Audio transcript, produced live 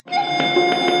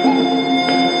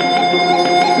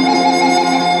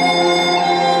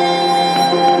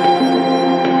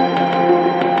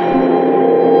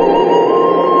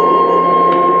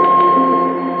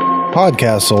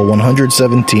PodCastle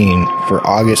 117 for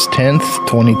August 10th,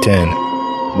 2010.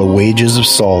 The Wages of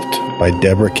Salt by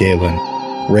Deborah Kalin.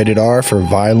 Rated R for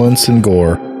violence and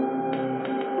gore.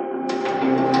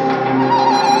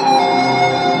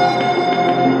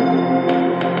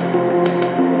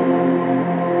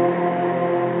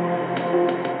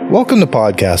 Welcome to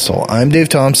PodCastle. I'm Dave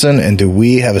Thompson, and do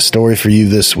we have a story for you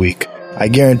this week? I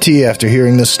guarantee after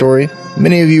hearing this story,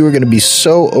 many of you are going to be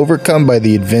so overcome by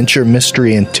the adventure,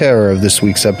 mystery, and terror of this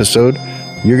week's episode,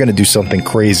 you're going to do something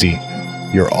crazy.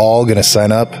 You're all going to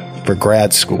sign up for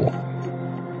grad school.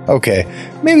 Okay,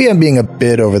 maybe I'm being a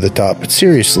bit over the top, but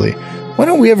seriously, why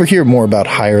don't we ever hear more about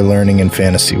higher learning in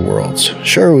fantasy worlds?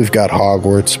 Sure, we've got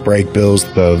Hogwarts,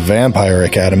 Breakbills, the Vampire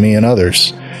Academy, and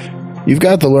others. You've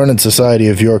got the Learned Society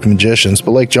of York Magicians,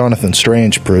 but like Jonathan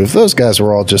Strange proved, those guys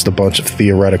were all just a bunch of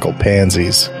theoretical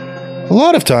pansies. A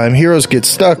lot of time, heroes get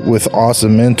stuck with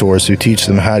awesome mentors who teach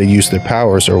them how to use their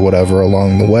powers or whatever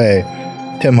along the way.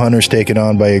 Tim Hunter's taken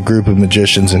on by a group of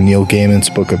magicians in Neil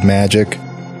Gaiman's Book of Magic,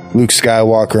 Luke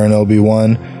Skywalker and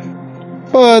Obi-Wan,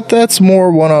 but that's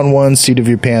more one-on-one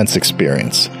seat-of-your-pants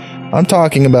experience. I'm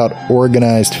talking about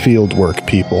organized fieldwork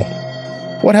people.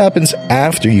 What happens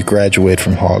after you graduate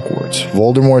from Hogwarts?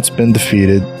 Voldemort's been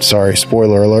defeated, sorry,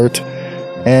 spoiler alert,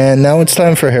 and now it's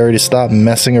time for Harry to stop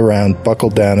messing around, buckle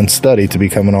down, and study to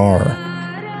become an Auror.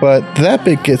 But that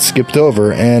bit gets skipped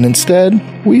over, and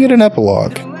instead, we get an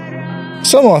epilogue.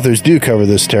 Some authors do cover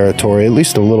this territory, at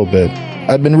least a little bit.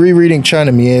 I've been rereading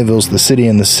China Miéville's The City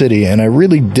in the City, and I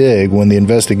really dig when the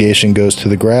investigation goes to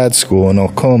the grad school in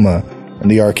Olcoma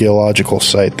and the archaeological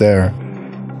site there.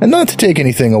 And not to take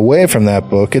anything away from that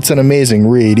book, it's an amazing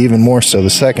read, even more so the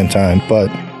second time, but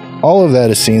all of that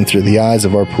is seen through the eyes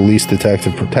of our police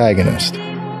detective protagonist.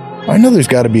 I know there's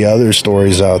got to be other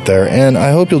stories out there, and I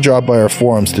hope you'll drop by our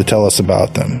forums to tell us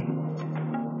about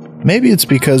them. Maybe it's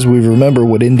because we remember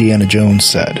what Indiana Jones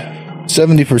said.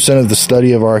 70% of the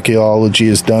study of archaeology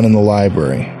is done in the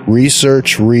library.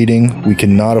 Research, reading, we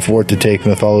cannot afford to take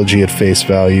mythology at face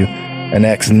value, and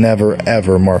X never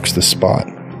ever marks the spot.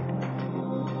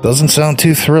 Doesn't sound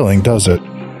too thrilling, does it?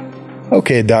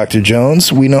 Okay, Dr.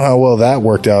 Jones, we know how well that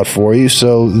worked out for you,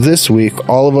 so this week,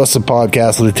 all of us at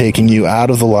PodCastle are taking you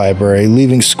out of the library,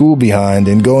 leaving school behind,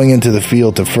 and going into the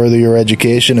field to further your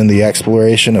education in the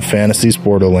exploration of fantasy's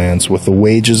borderlands with The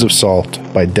Wages of Salt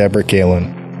by Deborah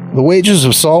Kalin. The Wages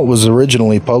of Salt was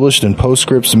originally published in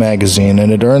Postscripts magazine,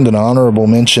 and it earned an honorable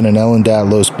mention in Ellen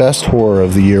Datlow's Best Horror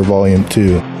of the Year, Volume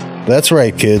 2. That's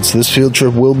right, kids, this field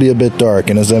trip will be a bit dark,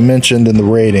 and as I mentioned in the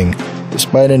rating,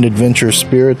 despite an adventurous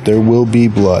spirit, there will be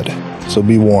blood, so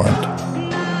be warned.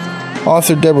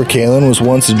 Author Deborah Kalin was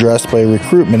once addressed by a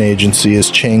recruitment agency as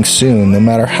Chang Soon, no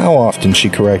matter how often she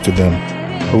corrected them.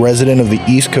 A resident of the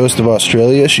east coast of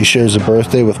Australia, she shares a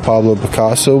birthday with Pablo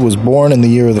Picasso, was born in the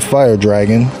year of the fire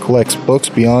dragon, collects books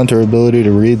beyond her ability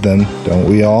to read them, don't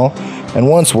we all? And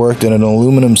once worked in an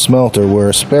aluminum smelter where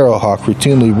a sparrowhawk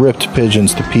routinely ripped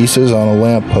pigeons to pieces on a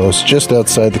lamppost just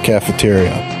outside the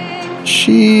cafeteria.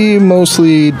 She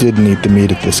mostly didn't eat the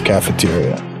meat at this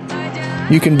cafeteria.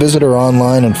 You can visit her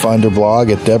online and find her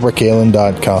blog at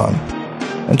deborahkalin.com.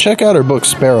 And check out her book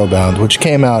Sparrowbound, which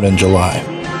came out in July.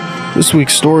 This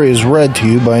week's story is read to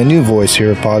you by a new voice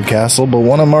here at PodCastle, but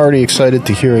one I'm already excited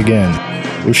to hear again.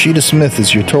 Rashida Smith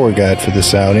is your tour guide for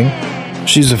this outing.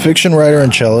 She's a fiction writer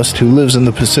and cellist who lives in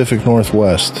the Pacific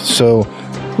Northwest, so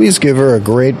please give her a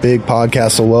great big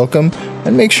PodCastle welcome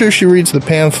and make sure she reads the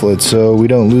pamphlet so we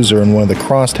don't lose her in one of the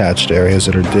crosshatched areas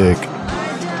at her dig.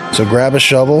 So grab a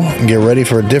shovel and get ready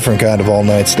for a different kind of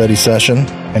all-night study session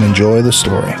and enjoy the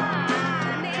story.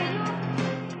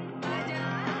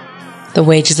 The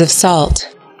Wages of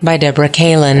Salt by Deborah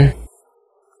Kalin.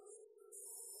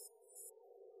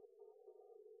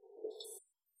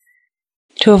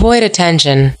 To avoid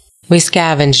attention, we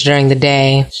scavenged during the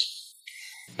day.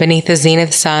 Beneath the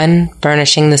zenith sun,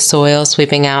 burnishing the soil,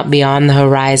 sweeping out beyond the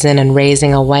horizon and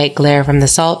raising a white glare from the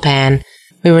salt pan,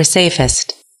 we were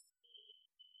safest.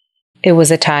 It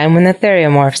was a time when the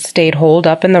theriomorphs stayed holed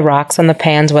up in the rocks on the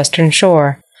pan's western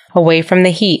shore, away from the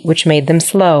heat which made them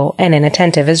slow and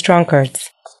inattentive as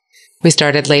drunkards. We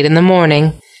started late in the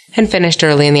morning and finished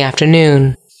early in the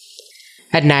afternoon.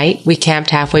 At night, we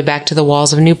camped halfway back to the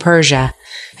walls of New Persia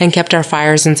and kept our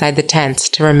fires inside the tents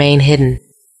to remain hidden.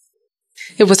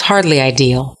 It was hardly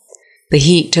ideal. The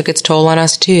heat took its toll on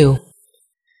us too.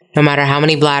 No matter how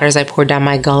many bladders I poured down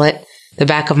my gullet, the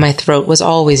back of my throat was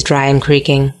always dry and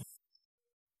creaking.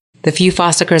 The few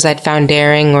fossickers I'd found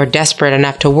daring or desperate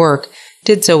enough to work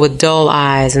did so with dull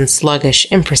eyes and sluggish,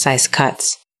 imprecise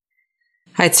cuts.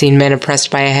 I'd seen men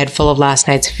oppressed by a head full of last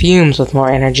night's fumes with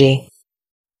more energy.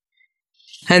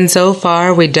 And so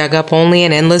far, we dug up only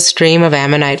an endless stream of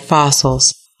ammonite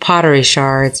fossils, pottery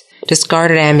shards,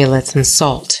 discarded amulets, and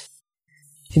salt.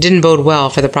 It didn't bode well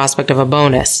for the prospect of a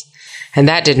bonus, and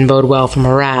that didn't bode well for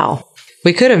morale.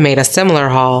 We could have made a similar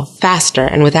haul, faster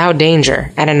and without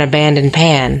danger, at an abandoned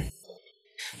pan.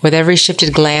 With every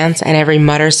shifted glance and every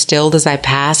mutter stilled as I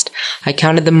passed, I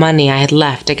counted the money I had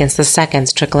left against the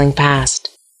seconds trickling past.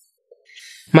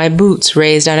 My boots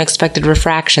raised unexpected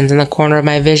refractions in the corner of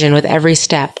my vision with every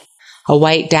step, a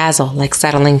white dazzle like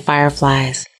settling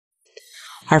fireflies.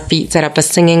 Our feet set up a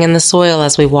singing in the soil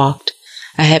as we walked,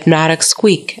 a hypnotic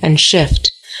squeak and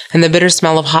shift, and the bitter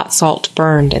smell of hot salt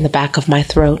burned in the back of my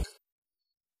throat.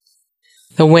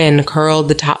 The wind curled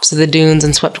the tops of the dunes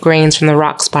and swept grains from the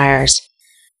rock spires.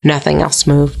 Nothing else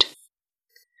moved.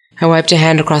 I wiped a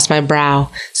hand across my brow,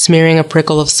 smearing a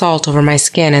prickle of salt over my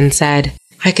skin, and said,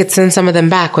 I could send some of them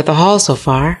back with the haul so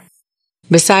far.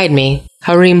 Beside me,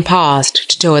 Harim paused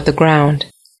to toe at the ground.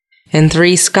 In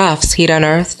 3 scuffs he'd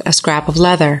unearthed a scrap of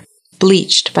leather,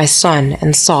 bleached by sun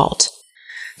and salt,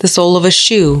 the sole of a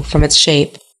shoe from its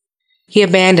shape. He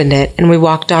abandoned it, and we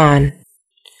walked on.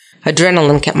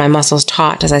 Adrenaline kept my muscles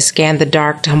taut as I scanned the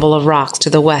dark tumble of rocks to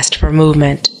the west for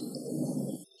movement.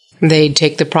 They'd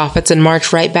take the profits and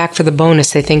march right back for the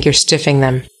bonus they think you're stiffing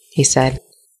them, he said.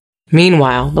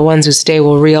 Meanwhile, the ones who stay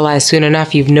will realize soon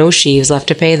enough you've no sheaves left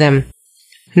to pay them.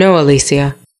 No,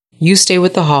 Alicia, you stay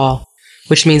with the haul,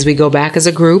 which means we go back as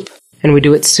a group, and we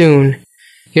do it soon.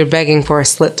 You're begging for a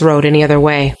slit throat any other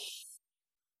way.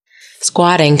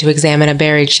 Squatting to examine a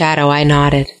buried shadow, I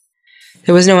nodded.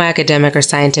 There was no academic or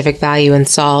scientific value in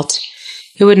salt.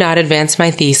 It would not advance my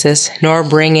thesis, nor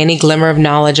bring any glimmer of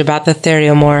knowledge about the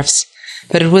theriomorphs,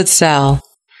 but it would sell.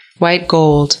 White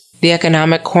gold, the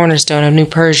economic cornerstone of New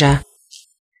Persia.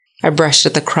 I brushed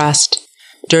at the crust.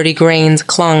 Dirty grains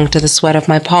clung to the sweat of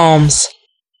my palms.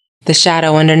 The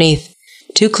shadow underneath,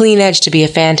 too clean-edged to be a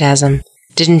phantasm,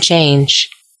 didn't change.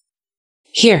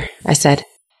 Here, I said,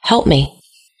 help me.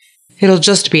 It'll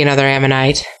just be another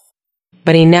ammonite.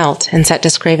 But he knelt and sat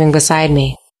to scraping beside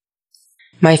me.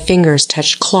 My fingers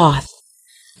touched cloth.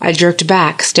 I jerked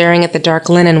back, staring at the dark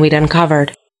linen we'd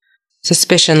uncovered.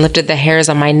 Suspicion lifted the hairs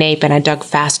on my nape, and I dug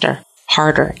faster,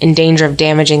 harder, in danger of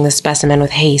damaging the specimen with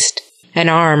haste. An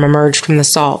arm emerged from the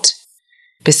salt.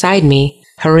 Beside me,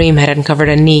 Harim had uncovered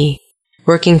a knee.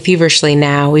 Working feverishly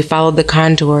now, we followed the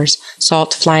contours,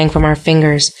 salt flying from our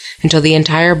fingers, until the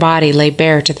entire body lay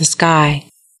bare to the sky.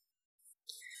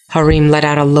 Harim let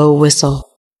out a low whistle.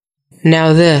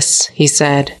 Now this, he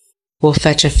said, will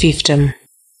fetch a fiefdom.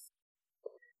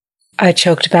 I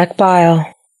choked back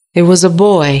bile. It was a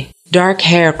boy, dark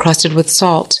hair crusted with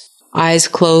salt, eyes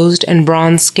closed and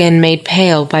bronze skin made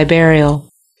pale by burial.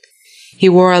 He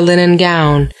wore a linen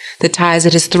gown, the ties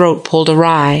at his throat pulled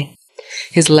awry.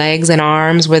 His legs and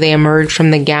arms where they emerged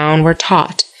from the gown were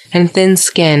taut and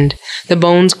thin-skinned, the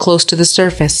bones close to the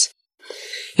surface.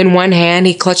 In one hand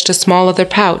he clutched a small leather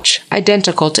pouch,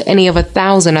 identical to any of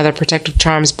 1,000 other protective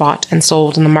charms bought and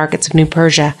sold in the markets of New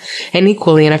Persia, and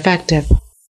equally ineffective.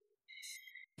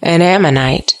 An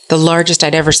ammonite, the largest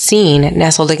I'd ever seen,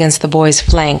 nestled against the boy's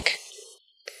flank.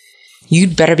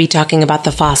 You'd better be talking about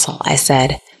the fossil, I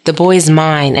said. The boy's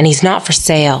mine, and he's not for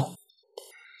sale.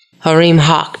 Harim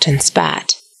hawked and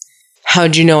spat.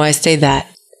 How'd you know I say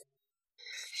that?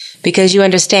 Because you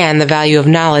understand the value of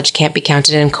knowledge can't be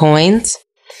counted in coins?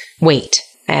 Wait,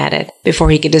 I added,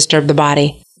 before he could disturb the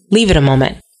body. Leave it a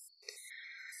moment.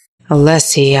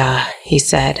 Alessia, he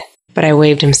said, but I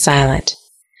waved him silent.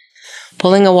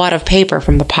 Pulling a wad of paper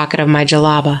from the pocket of my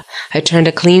jalaba, I turned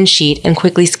a clean sheet and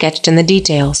quickly sketched in the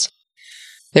details.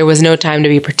 There was no time to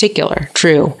be particular,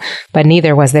 true, but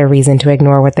neither was there reason to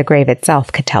ignore what the grave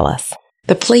itself could tell us.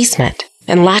 The placement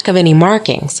and lack of any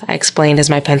markings, I explained as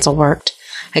my pencil worked.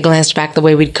 I glanced back the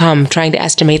way we'd come, trying to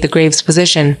estimate the grave's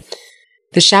position.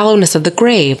 The shallowness of the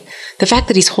grave, the fact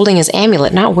that he's holding his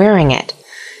amulet, not wearing it,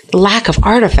 the lack of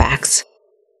artifacts.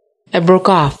 I broke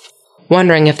off,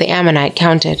 wondering if the ammonite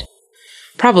counted.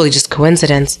 Probably just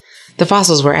coincidence. The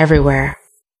fossils were everywhere.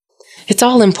 It's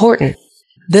all important.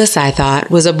 This, I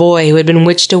thought, was a boy who had been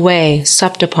witched away,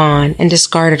 supped upon, and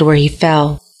discarded where he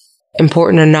fell.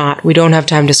 Important or not, we don't have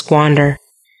time to squander.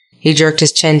 He jerked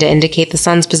his chin to indicate the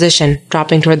sun's position,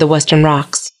 dropping toward the western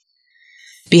rocks.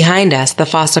 Behind us, the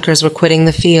fossicers were quitting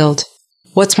the field.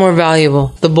 What's more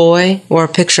valuable, the boy or a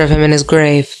picture of him in his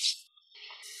grave?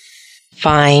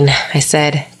 Fine, I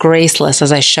said, graceless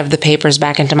as I shoved the papers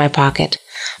back into my pocket.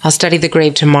 I'll study the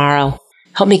grave tomorrow.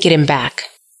 Help me get him back.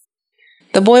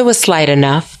 The boy was slight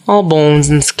enough, all bones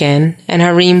and skin, and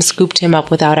Harim scooped him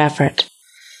up without effort.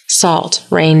 Salt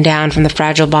rained down from the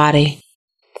fragile body.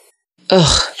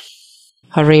 Ugh.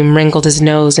 Harim wrinkled his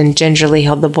nose and gingerly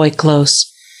held the boy close.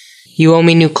 You owe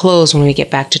me new clothes when we get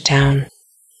back to town.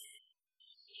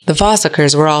 The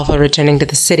Fossakers were also returning to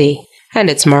the city and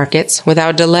its markets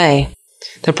without delay.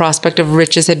 The prospect of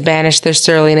riches had banished their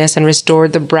surliness and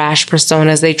restored the brash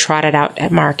personas they trotted out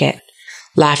at market.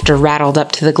 Laughter rattled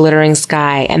up to the glittering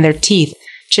sky, and their teeth,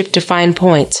 chipped to fine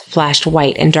points, flashed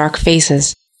white in dark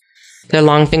faces. Their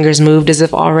long fingers moved as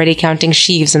if already counting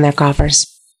sheaves in their coffers.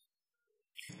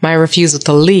 My refusal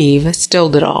to leave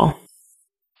stilled it all.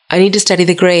 I need to study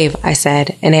the grave, I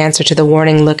said, in answer to the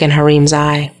warning look in Harim's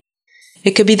eye.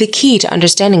 It could be the key to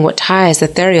understanding what ties the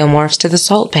theriomorphs to the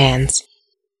salt pans.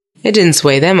 It didn't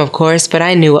sway them, of course, but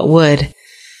I knew it would.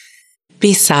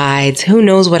 Besides, who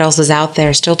knows what else is out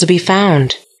there still to be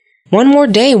found? One more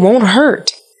day won't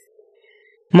hurt.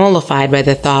 Mollified by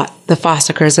the thought, the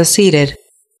Fossakers acceded.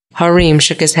 Harim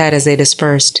shook his head as they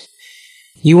dispersed.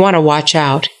 You want to watch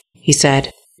out, he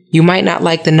said. You might not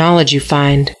like the knowledge you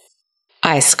find.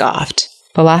 I scoffed.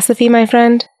 Philosophy, my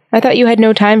friend? I thought you had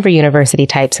no time for university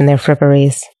types and their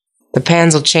fripperies. The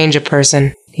pans will change a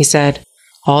person, he said.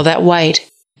 All that white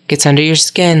gets under your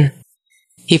skin.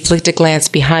 He flicked a glance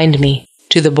behind me,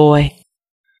 to the boy.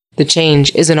 The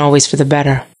change isn't always for the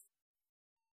better.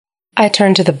 I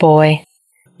turned to the boy.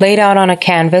 Laid out on a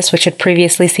canvas which had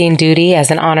previously seen duty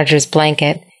as an onager's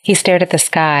blanket, he stared at the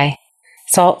sky.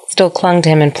 Salt still clung to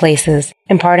him in places,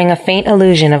 imparting a faint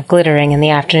illusion of glittering in the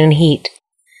afternoon heat.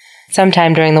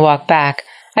 Sometime during the walk back,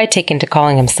 I'd taken to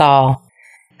calling him Saul.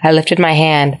 I lifted my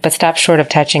hand, but stopped short of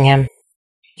touching him.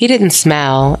 He didn't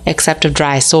smell, except of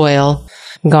dry soil.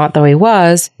 Gaunt though he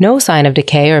was, no sign of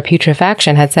decay or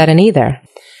putrefaction had set in either.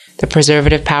 The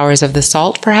preservative powers of the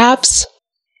salt, perhaps?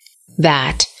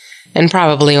 That, and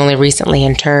probably only recently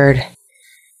interred.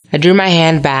 I drew my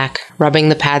hand back, rubbing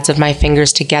the pads of my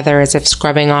fingers together as if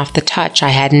scrubbing off the touch I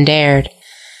hadn't dared.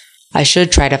 I should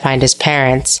try to find his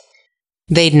parents.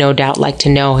 They'd no doubt like to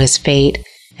know his fate,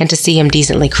 and to see him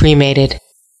decently cremated.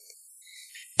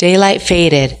 Daylight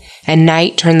faded, and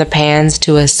night turned the pans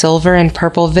to a silver and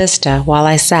purple vista while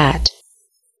I sat.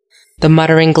 The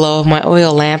muttering glow of my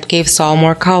oil lamp gave Saul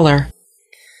more color.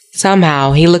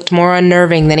 Somehow he looked more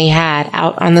unnerving than he had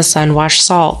out on the sun-washed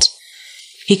salt.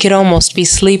 He could almost be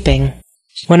sleeping.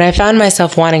 When I found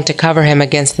myself wanting to cover him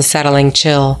against the settling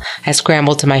chill, I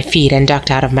scrambled to my feet and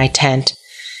ducked out of my tent.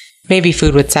 Maybe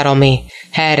food would settle me,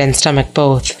 head and stomach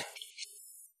both.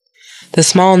 The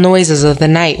small noises of the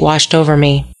night washed over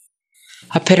me.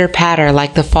 A pitter-patter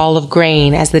like the fall of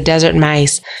grain as the desert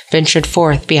mice ventured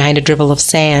forth behind a dribble of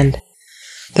sand.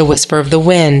 The whisper of the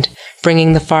wind,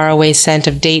 bringing the faraway scent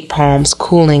of date palms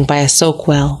cooling by a soak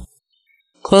well.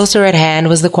 Closer at hand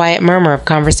was the quiet murmur of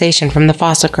conversation from the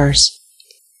Fossakers.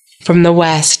 From the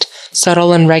west,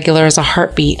 subtle and regular as a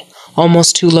heartbeat,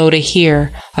 almost too low to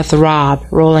hear, a throb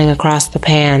rolling across the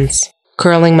pans.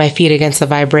 Curling my feet against the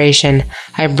vibration,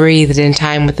 I breathed in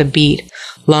time with the beat,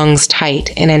 lungs tight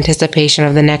in anticipation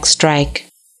of the next strike.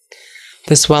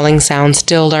 The swelling sound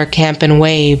stilled our camp in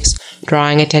waves,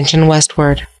 drawing attention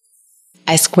westward.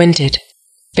 I squinted.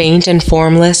 Faint and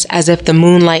formless, as if the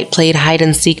moonlight played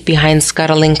hide-and-seek behind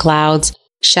scuttling clouds,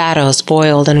 shadows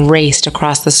boiled and raced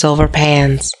across the silver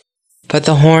pans. But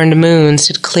the horned moon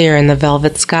stood clear in the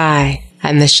velvet sky,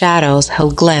 and the shadows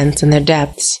held glance in their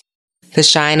depths. The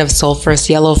shine of sulphurous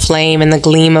yellow flame and the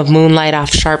gleam of moonlight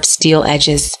off sharp steel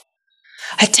edges.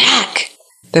 Attack!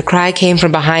 The cry came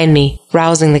from behind me,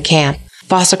 rousing the camp.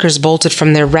 Fossakers bolted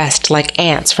from their rest like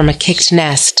ants from a kicked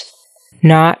nest.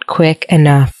 Not quick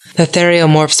enough. The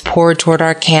theriomorphs poured toward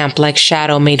our camp like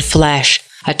shadow made flesh,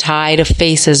 a tide of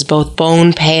faces both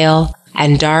bone-pale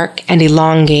and dark and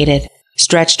elongated,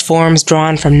 stretched forms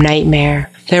drawn from nightmare.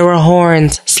 There were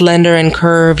horns, slender and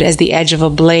curved as the edge of a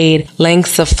blade,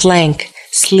 lengths of flank,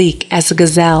 sleek as a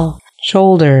gazelle,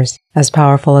 shoulders as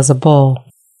powerful as a bull.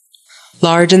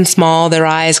 Large and small, their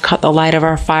eyes caught the light of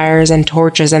our fires and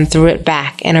torches and threw it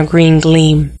back in a green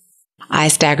gleam. I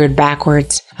staggered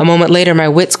backwards. A moment later my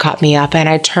wits caught me up, and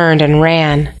I turned and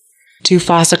ran. 2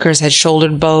 Fossakers had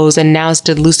shouldered bows and now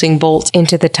stood loosing bolts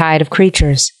into the tide of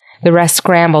creatures. The rest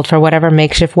scrambled for whatever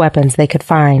makeshift weapons they could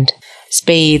find.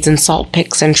 Spades and salt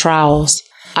picks and trowels.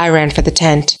 I ran for the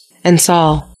tent, and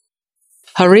Saul.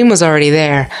 Harim was already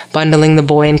there, bundling the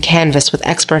boy in canvas with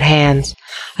expert hands.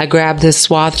 I grabbed his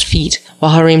swathed feet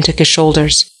while Harim took his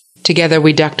shoulders. Together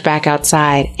we ducked back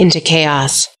outside, into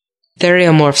chaos.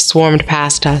 Theriomorphs swarmed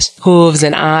past us, hooves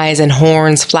and eyes and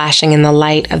horns flashing in the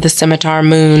light of the scimitar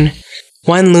moon.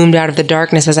 One loomed out of the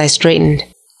darkness as I straightened.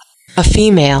 A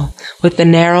female, with the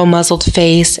narrow-muzzled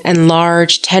face and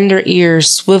large, tender ears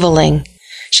swiveling.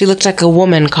 She looked like a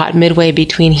woman caught midway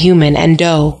between human and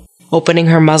doe, opening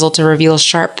her muzzle to reveal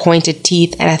sharp pointed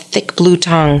teeth and a thick blue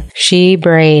tongue. She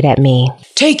brayed at me.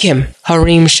 "Take him!"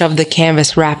 Harim shoved the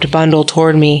canvas-wrapped bundle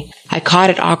toward me. I caught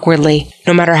it awkwardly.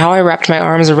 No matter how I wrapped my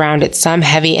arms around it, some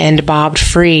heavy end bobbed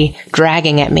free,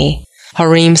 dragging at me.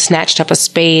 Harim snatched up a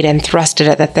spade and thrust it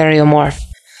at the theriomorph.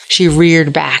 She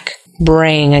reared back,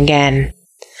 braying again.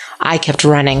 I kept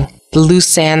running. The loose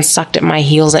sand sucked at my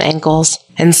heels and ankles,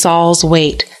 and Saul's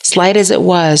weight, slight as it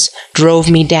was, drove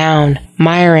me down,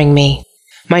 miring me.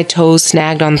 My toes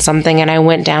snagged on something and I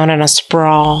went down in a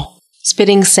sprawl.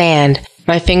 Spitting sand,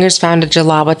 my fingers found a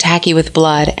jalaba tacky with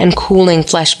blood and cooling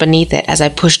flesh beneath it as I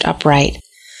pushed upright.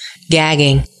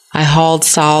 Gagging, I hauled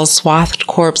Saul's swathed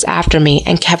corpse after me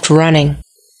and kept running.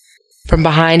 From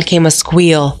behind came a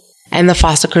squeal, and the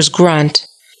fossiker's grunt.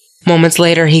 Moments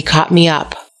later, he caught me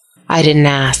up. I didn't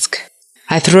ask.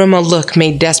 I threw him a look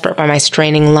made desperate by my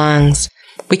straining lungs.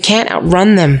 We can't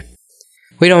outrun them.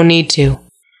 We don't need to.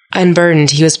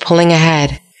 Unburdened, he was pulling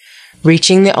ahead.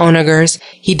 Reaching the onagers,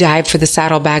 he dived for the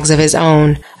saddlebags of his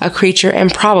own, a creature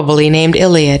improbably named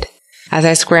Iliad. As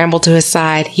I scrambled to his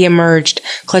side, he emerged,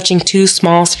 clutching 2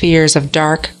 small spheres of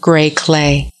dark gray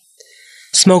clay.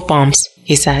 "Smoke bombs,"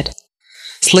 he said.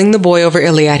 "Sling the boy over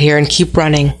Iliad here and keep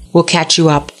running. We'll catch you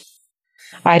up."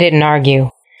 I didn't argue.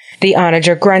 The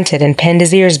onager grunted and pinned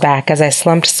his ears back as I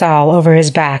slumped Saul over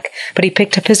his back, but he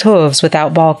picked up his hooves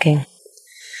without balking.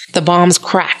 The bombs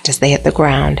cracked as they hit the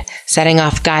ground, setting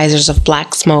off geysers of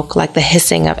black smoke like the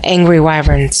hissing of angry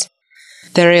wyverns.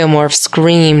 Theriomorphs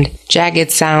screamed,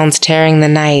 jagged sounds tearing the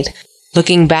night.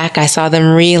 Looking back, I saw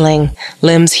them reeling,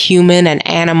 limbs human and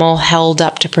animal held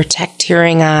up to protect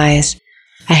tearing eyes.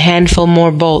 A handful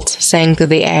more bolts sang through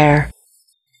the air.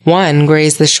 One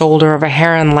grazed the shoulder of a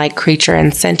heron-like creature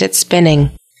and sent it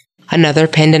spinning. Another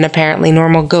pinned an apparently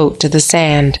normal goat to the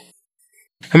sand.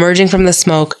 Emerging from the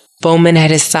smoke, Bowman at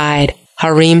his side,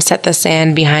 Harim set the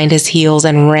sand behind his heels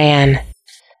and ran.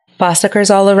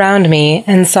 Fossickers all around me,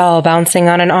 and Saul bouncing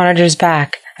on an onager's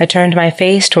back, I turned my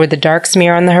face toward the dark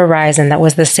smear on the horizon that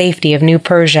was the safety of New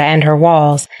Persia and her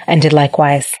walls, and did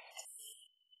likewise.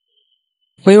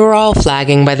 We were all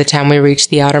flagging by the time we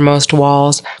reached the outermost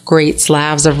walls, great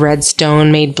slabs of red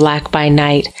stone made black by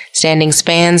night, standing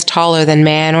spans taller than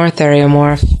man or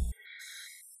theriomorph.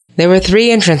 There were 3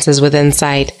 entrances within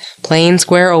sight, plain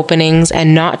square openings,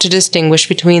 and naught to distinguish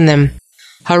between them.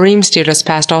 Harim steered us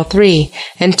past all 3,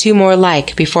 and 2 more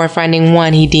like, before finding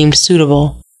one he deemed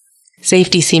suitable.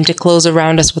 Safety seemed to close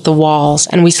around us with the walls,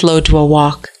 and we slowed to a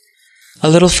walk. "A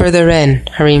little further in,"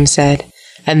 Harim said,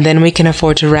 "and then we can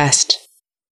afford to rest."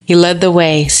 He led the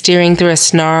way, steering through a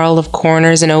snarl of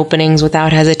corners and openings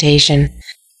without hesitation.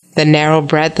 The narrow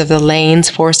breadth of the lanes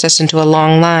forced us into a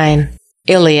long line.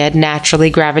 Iliad naturally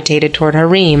gravitated toward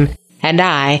Harim, and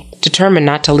I, determined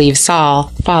not to leave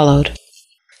Saul, followed.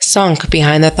 Sunk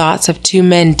behind the thoughts of 2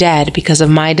 men dead because of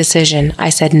my decision, I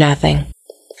said nothing.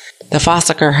 The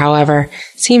fossicker, however,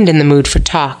 seemed in the mood for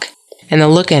talk, and the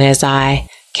look in his eye,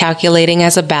 calculating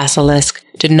as a basilisk,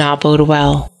 did not bode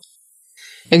well.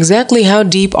 "Exactly how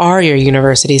deep are your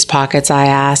university's pockets, I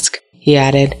ask," he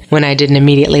added, when I didn't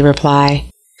immediately reply.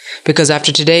 "Because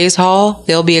after today's haul,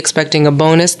 they'll be expecting a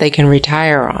bonus they can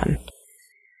retire on."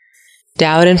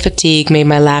 Doubt and fatigue made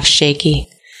my laugh shaky.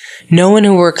 No one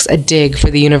who works a dig for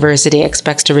the university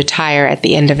expects to retire at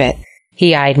the end of it.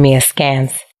 He eyed me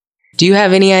askance. "Do you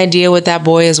have any idea what that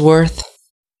boy is worth?"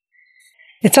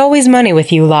 "It's always money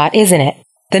with you lot, isn't it?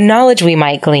 The knowledge we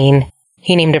might glean."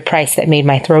 He named a price that made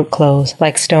my throat close,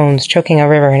 like stones choking a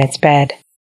river in its bed.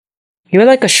 "You're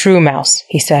like a shrew mouse,"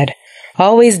 he said.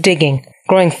 "Always digging,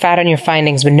 growing fat on your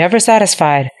findings, but never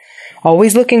satisfied.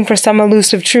 Always looking for some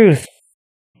elusive truth.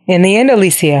 In the end,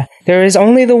 Alicia, there is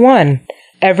only the one.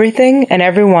 Everything and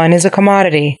everyone is a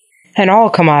commodity, and all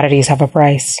commodities have a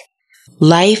price."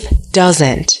 "Life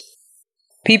doesn't."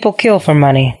 "People kill for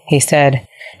money," he said,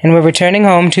 "and we're returning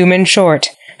home 2 men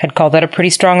short. I'd call that a pretty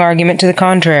strong argument to the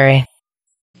contrary."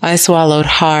 I swallowed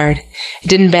hard. It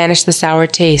didn't banish the sour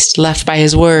taste left by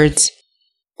his words.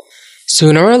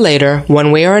 "Sooner or later,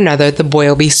 one way or another, the boy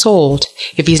will be sold.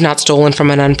 If he's not stolen from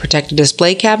an unprotected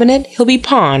display cabinet, he'll be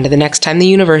pawned the next time the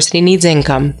university needs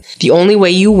income. The only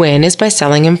way you win is by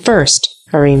selling him first,"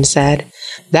 Harim said.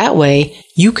 "That way,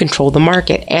 you control the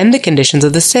market and the conditions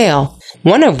of the sale,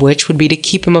 one of which would be to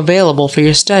keep him available for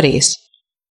your studies."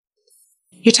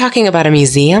 "You're talking about a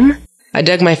museum?" I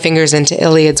dug my fingers into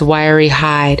Iliad's wiry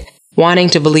hide, wanting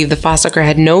to believe the fossicker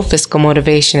had no fiscal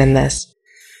motivation in this.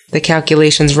 The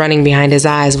calculations running behind his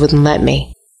eyes wouldn't let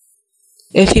me.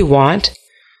 "If you want.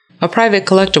 A private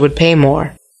collector would pay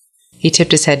more." He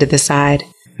tipped his head to the side,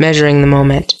 measuring the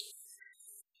moment.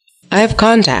 "I have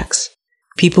contacts.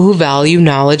 People who value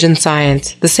knowledge and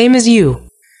science, the same as you.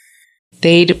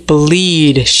 They'd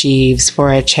bleed sheaves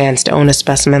for a chance to own a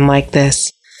specimen like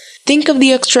this. Think of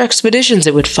the extra expeditions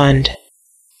it would fund.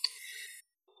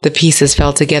 The pieces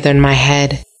fell together in my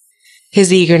head.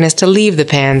 His eagerness to leave the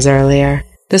pans earlier,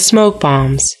 the smoke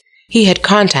bombs. He had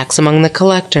contacts among the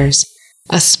collectors.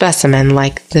 A specimen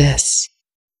like this.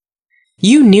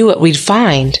 You knew what we'd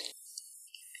find.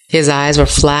 His eyes were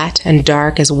flat and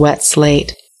dark as wet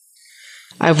slate.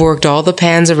 I've worked all the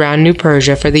pans around New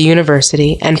Persia for the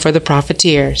university and for the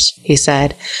profiteers, he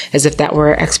said, as if that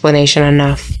were explanation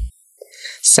enough.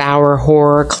 Sour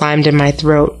horror climbed in my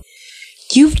throat.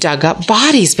 You've dug up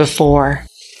bodies before.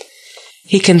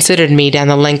 He considered me down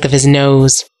the length of his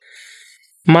nose.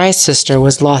 My sister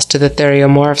was lost to the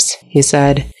theriomorphs, he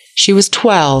said. She was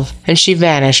 12, and she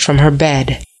vanished from her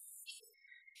bed.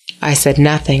 I said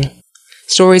nothing.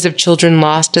 Stories of children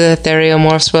lost to the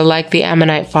theriomorphs were like the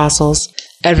ammonite fossils.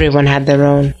 Everyone had their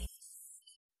own.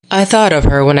 I thought of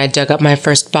her when I dug up my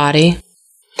first body.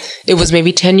 It was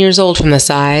maybe 10 years old from the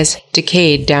size,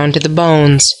 decayed down to the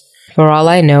bones. For all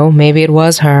I know, maybe it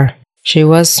was her. She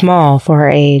was small for her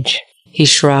age. He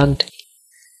shrugged.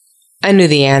 I knew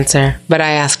the answer, but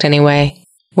I asked anyway.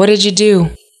 What did you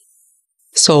do?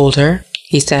 Sold her,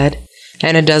 he said,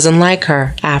 and a dozen like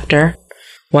her after.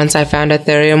 Once I found a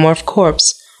theriomorph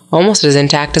corpse, almost as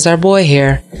intact as our boy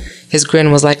here. His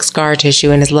grin was like scar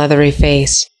tissue in his leathery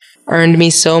face. Earned me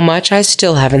so much I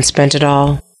still haven't spent it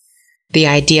all. The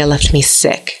idea left me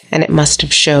sick, and it must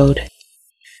have showed.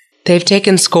 They've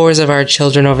taken scores of our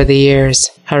children over the years,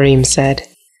 Harim said.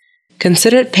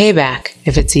 Consider it payback,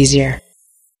 if it's easier.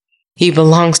 He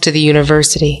belongs to the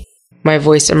university. My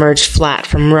voice emerged flat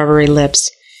from rubbery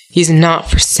lips. He's not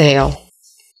for sale.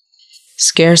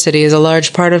 Scarcity is a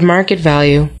large part of market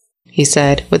value, he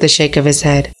said, with a shake of his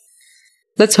head.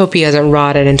 Let's hope he hasn't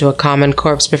rotted into a common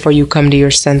corpse before you come to your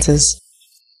senses.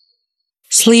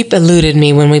 Sleep eluded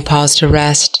me when we paused to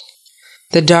rest.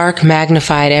 The dark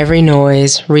magnified every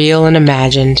noise, real and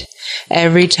imagined.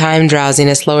 Every time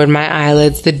drowsiness lowered my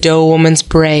eyelids, the doe woman's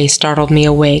bray startled me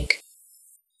awake.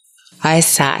 I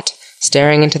sat,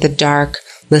 staring into the dark,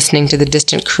 listening to the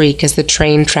distant creak as the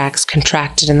train tracks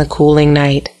contracted in the cooling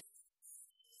night.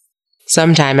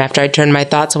 Sometime after I turned my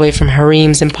thoughts away from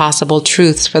Harim's impossible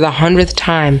truths for the 100th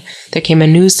time, there came a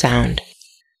new sound.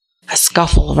 A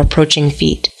scuffle of approaching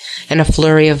feet, and a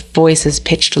flurry of voices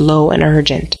pitched low and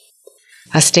urgent.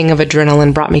 A sting of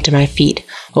adrenaline brought me to my feet,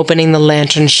 opening the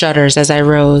lantern shutters as I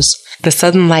rose. The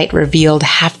sudden light revealed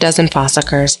half-dozen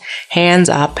fossicers, hands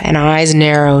up and eyes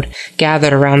narrowed,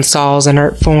 gathered around Saul's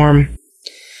inert form.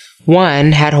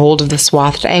 One had hold of the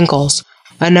swathed ankles.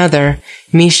 Another,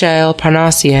 Mishael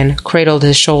Parnassian, cradled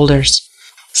his shoulders.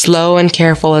 Slow and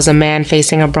careful as a man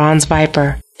facing a bronze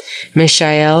viper,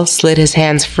 Mishael slid his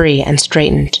hands free and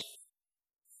straightened.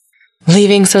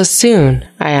 Leaving so soon?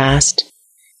 I asked.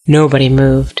 Nobody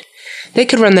moved. They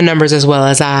could run the numbers as well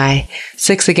as I.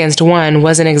 6 against 1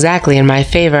 wasn't exactly in my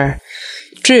favor.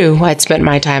 True, I'd spent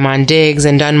my time on digs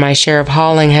and done my share of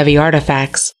hauling heavy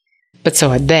artifacts. But so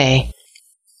had they.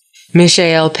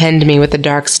 Mishael penned me with a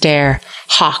dark stare,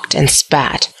 hawked and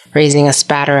spat, raising a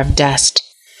spatter of dust.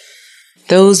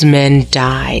 Those men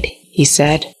died, he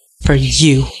said, for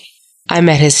you. I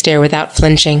met his stare without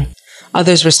flinching.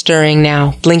 Others were stirring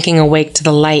now, blinking awake to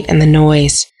the light and the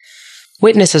noise.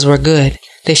 Witnesses were good.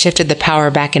 They shifted the power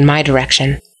back in my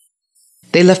direction.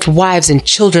 They left wives and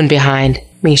children behind,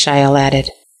 Mishael added.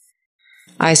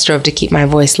 I strove to keep my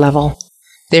voice level.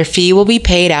 Their fee will be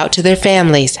paid out to their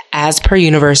families, as per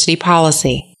university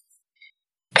policy.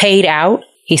 Paid out?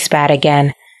 He spat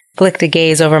again, flicked a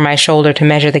gaze over my shoulder to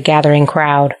measure the gathering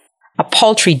crowd. A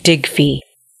paltry dig fee.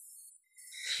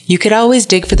 You could always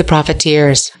dig for the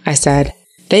profiteers, I said.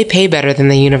 They pay better than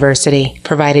the university,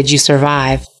 provided you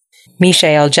survive.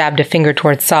 Mishael jabbed a finger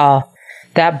toward Saul.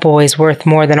 That boy's worth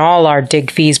more than all our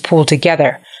dig fees pooled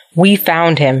together. We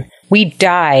found him. We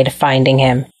died finding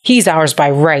him. He's ours by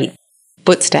right.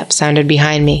 Footsteps sounded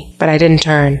behind me, but I didn't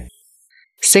turn.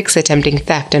 6 attempting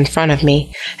theft in front of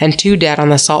me, and 2 dead on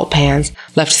the salt pans,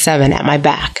 left 7 at my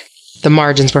back. The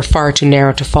margins were far too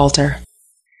narrow to falter.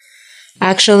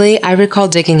 Actually, I recall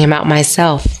digging him out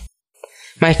myself.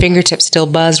 My fingertips still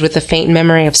buzzed with the faint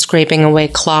memory of scraping away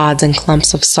clods and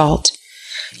clumps of salt.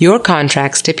 Your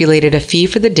contract stipulated a fee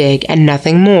for the dig and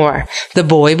nothing more. The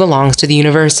boy belongs to the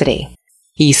university.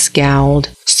 He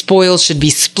scowled. Spoils should be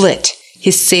split.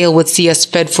 His sale would see us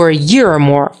fed for a year or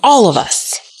more, all of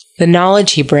us. The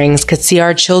knowledge he brings could see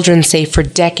our children safe for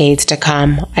decades to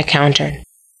come, I countered.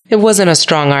 It wasn't a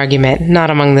strong argument, not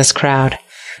among this crowd.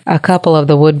 A couple of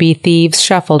the would-be thieves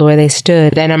shuffled where they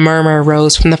stood. Then a murmur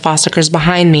rose from the fossicers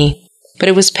behind me, but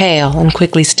it was pale and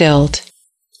quickly stilled.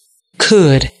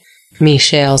 Good,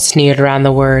 Michel sneered around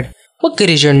the word. What good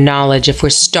is your knowledge if we're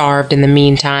starved in the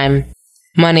meantime?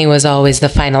 Money was always the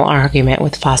final argument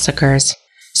with fossicers.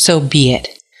 So be it.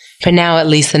 For now at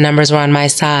least the numbers were on my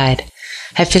side.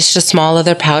 I fished a small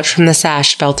leather pouch from the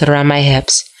sash belted around my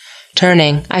hips.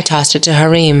 Turning, I tossed it to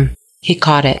Harim. He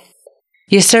caught it.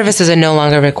 Your services are no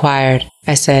longer required,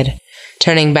 I said,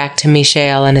 turning back to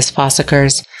Michel and his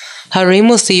fossicers. Harim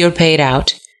will see you're paid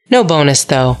out. No bonus,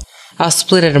 though. I'll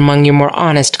split it among your more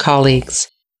honest colleagues.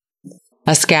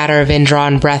 A scatter of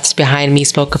indrawn breaths behind me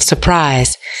spoke of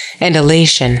surprise and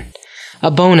elation.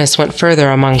 A bonus went further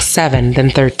among 7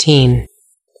 than 13.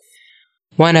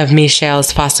 One of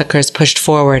Michel's fossicers pushed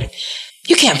forward.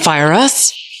 You can't fire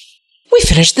us! We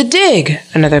finished the dig,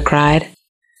 another cried.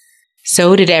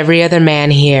 So did every other man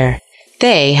here.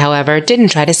 They, however, didn't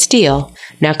try to steal.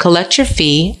 Now collect your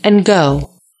fee and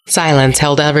go. Silence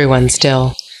held everyone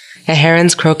still. A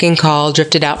heron's croaking call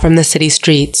drifted out from the city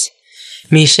streets.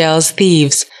 Michel's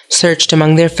thieves searched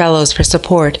among their fellows for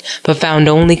support, but found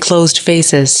only closed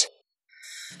faces.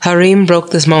 Harim broke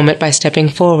this moment by stepping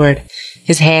forward,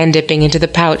 his hand dipping into the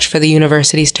pouch for the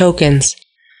university's tokens.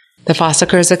 The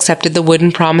fossicers accepted the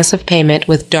wooden promise of payment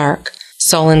with dark,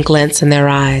 sullen glints in their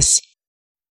eyes.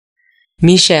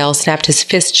 Michel snapped his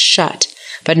fist shut,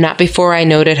 but not before I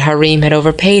noted Harim had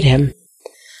overpaid him.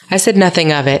 I said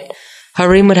nothing of it.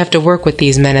 Harim would have to work with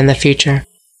these men in the future.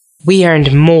 We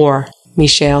earned more,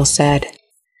 Michel said.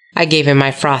 I gave him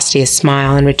my frostiest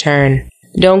smile in return.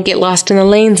 Don't get lost in the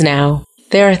lanes now.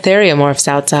 There are theriomorphs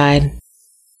outside.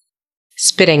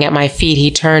 Spitting at my feet,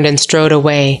 he turned and strode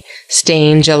away,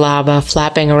 stained jalaba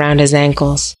flapping around his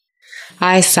ankles.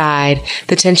 I sighed,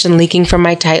 the tension leaking from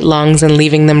my tight lungs and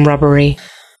leaving them rubbery.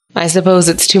 I suppose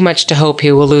it's too much to hope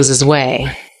he will lose his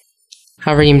way.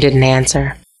 Harim didn't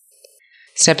answer.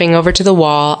 Stepping over to the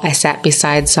wall, I sat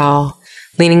beside Saul,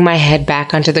 leaning my head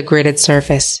back onto the gridded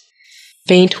surface.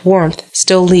 Faint warmth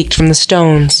still leaked from the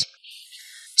stones.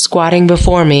 Squatting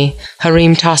before me,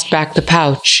 Harim tossed back the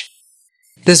pouch.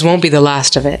 This won't be the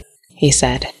last of it, he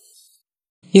said.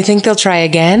 You think they'll try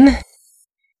again?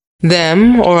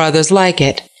 Them, or others like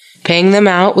it. Paying them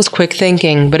out was quick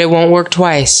thinking, but it won't work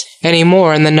twice. Any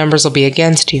more and the numbers will be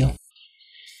against you.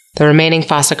 The remaining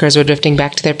fossicers were drifting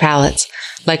back to their pallets.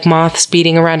 Like moths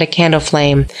beating around a candle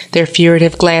flame, their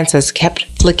furtive glances kept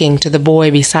flicking to the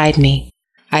boy beside me.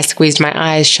 I squeezed my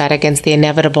eyes shut against the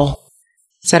inevitable.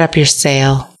 Set up your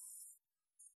sail.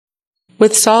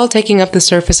 With Saul taking up the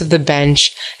surface of the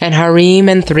bench, and Harim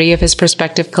and 3 of his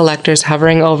prospective collectors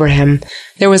hovering over him,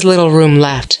 there was little room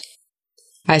left.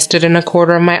 I stood in a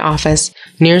corner of my office,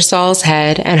 near Saul's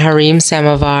head and Harim's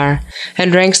samovar,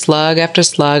 and drank slug after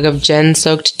slug of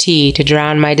gin-soaked tea to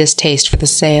drown my distaste for the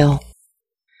sail.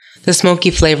 The smoky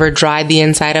flavor dried the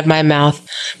inside of my mouth,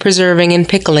 preserving and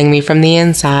pickling me from the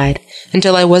inside,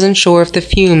 until I wasn't sure if the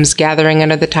fumes gathering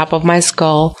under the top of my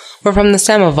skull were from the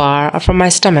samovar or from my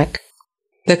stomach.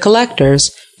 The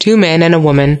collectors, 2 men and a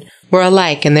woman, were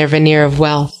alike in their veneer of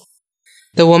wealth.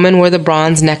 The woman wore the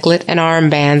bronze necklet and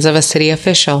armbands of a city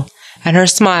official, and her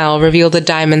smile revealed a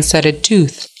diamond-studded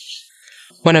tooth.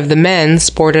 One of the men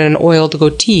sported an oiled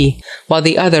goatee, while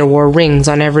the other wore rings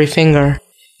on every finger.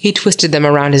 He twisted them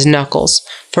around his knuckles,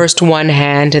 first one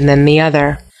hand and then the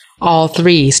other. All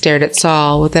 3 stared at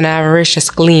Saul with an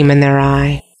avaricious gleam in their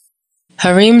eye.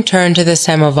 Harim turned to the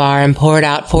samovar and poured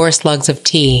out 4 slugs of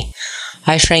tea.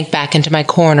 I shrank back into my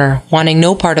corner, wanting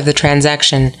no part of the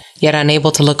transaction, yet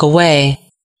unable to look away.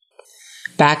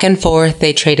 Back and forth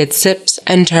they traded sips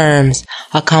and terms,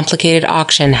 a complicated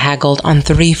auction haggled on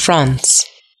 3 fronts.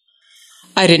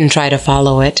 I didn't try to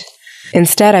follow it.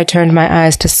 Instead, I turned my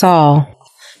eyes to Saul,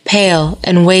 pale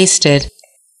and wasted,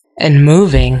 and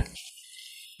moving.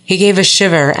 He gave a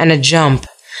shiver and a jump,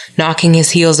 knocking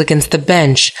his heels against the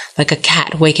bench like a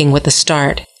cat waking with a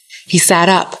start. He sat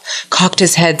up, cocked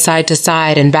his head side to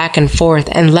side and back and forth,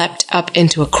 and leapt up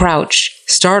into a crouch.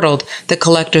 Startled, the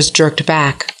collectors jerked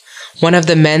back. One of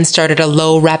the men started a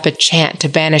low, rapid chant to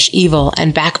banish evil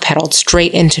and backpedaled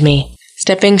straight into me.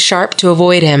 Stepping sharp to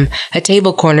avoid him, a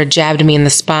table corner jabbed me in the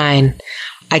spine.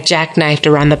 I jackknifed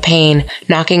around the pane,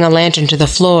 knocking a lantern to the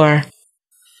floor.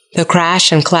 The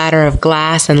crash and clatter of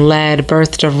glass and lead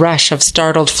birthed a rush of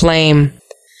startled flame.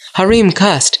 Harim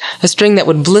cussed, a string that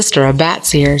would blister a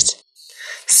bat's ears.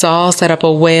 Saul set up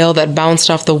a wail that bounced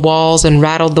off the walls and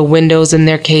rattled the windows in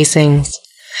their casings.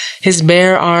 His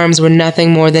bare arms were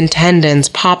nothing more than tendons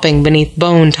popping beneath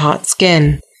bone-taut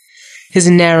skin. His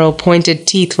narrow, pointed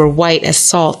teeth were white as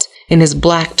salt in his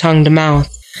black-tongued mouth.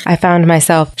 I found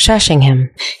myself shushing him,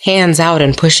 hands out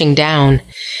and pushing down.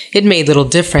 It made little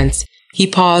difference. He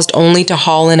paused only to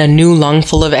haul in a new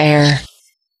lungful of air.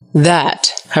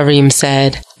 "That," Harim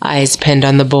said, eyes pinned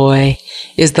on the boy,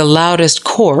 "is the loudest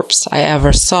corpse I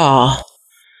ever saw."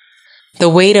 The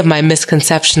weight of my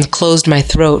misconceptions closed my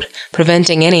throat,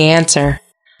 preventing any answer.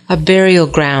 A burial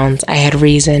grounds, I had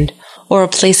reasoned, or a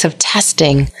place of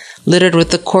testing, littered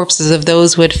with the corpses of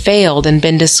those who had failed and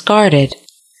been discarded.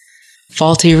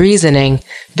 Faulty reasoning,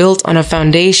 built on a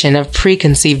foundation of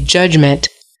preconceived judgment.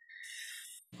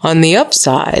 On the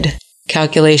upside,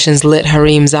 calculations lit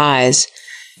Harim's eyes.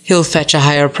 He'll fetch a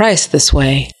higher price this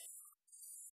way.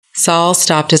 Saul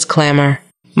stopped his clamor.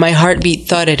 My heartbeat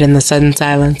thudded in the sudden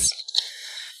silence.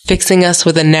 Fixing us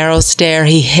with a narrow stare,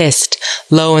 he hissed,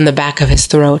 low in the back of his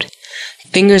throat.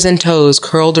 Fingers and toes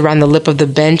curled around the lip of the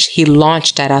bench, he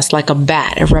launched at us like a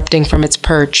bat erupting from its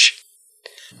perch.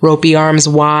 Ropey arms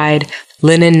wide,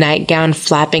 linen nightgown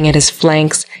flapping at his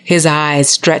flanks, his eyes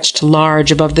stretched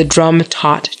large above the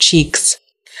drum-taut cheeks.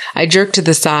 I jerked to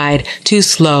the side, too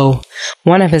slow.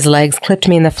 One of his legs clipped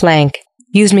me in the flank,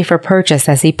 used me for purchase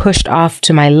as he pushed off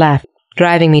to my left,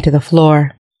 driving me to the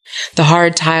floor. The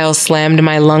hard tiles slammed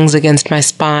my lungs against my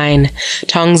spine.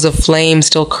 Tongues of flame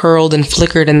still curled and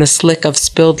flickered in the slick of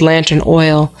spilled lantern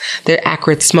oil. Their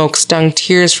acrid smoke stung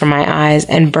tears from my eyes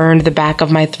and burned the back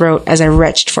of my throat as I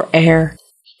retched for air.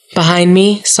 Behind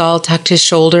me, Saul tucked his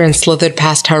shoulder and slithered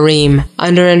past Harim,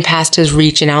 under and past his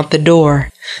reach and out the door.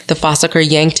 The fossicker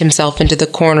yanked himself into the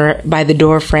corner by the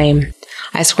door frame.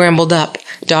 I scrambled up,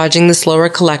 dodging the slower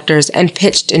collectors, and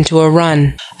pitched into a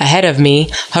run. Ahead of me,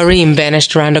 Harim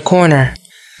vanished around a corner.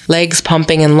 Legs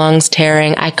pumping and lungs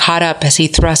tearing, I caught up as he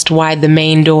thrust wide the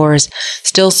main doors,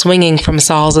 still swinging from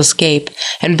Saul's escape,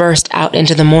 and burst out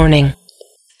into the morning.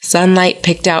 Sunlight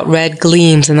picked out red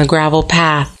gleams in the gravel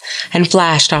path, and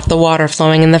flashed off the water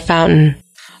flowing in the fountain.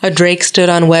 A drake stood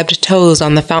on webbed toes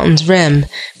on the fountain's rim,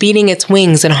 beating its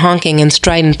wings and honking in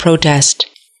strident protest.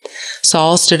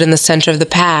 Saul stood in the center of the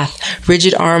path,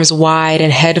 rigid arms wide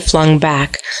and head flung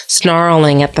back,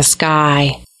 snarling at the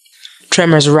sky.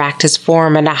 Tremors racked his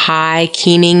form, and a high,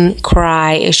 keening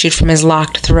cry issued from his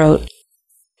locked throat.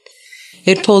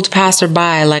 It pulled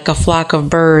passer-by like a flock of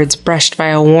birds brushed by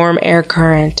a warm air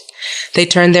current. They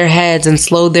turned their heads and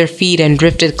slowed their feet and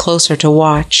drifted closer to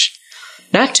watch.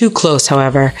 Not too close,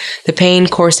 however. The pain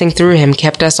coursing through him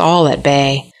kept us all at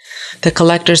bay. The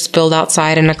collector spilled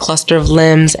outside in a cluster of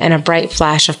limbs and a bright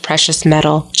flash of precious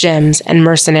metal, gems, and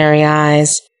mercenary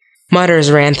eyes.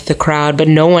 Mutters ran through the crowd, but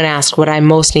no one asked what I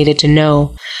most needed to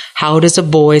know. How does a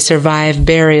boy survive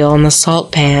burial in the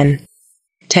salt pan?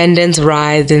 Tendons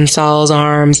writhed in Saul's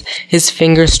arms, his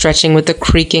fingers stretching with the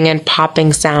creaking and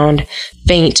popping sound,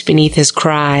 faint beneath his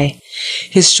cry.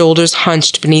 His shoulders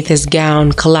hunched beneath his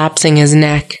gown, collapsing his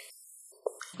neck.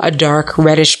 A dark,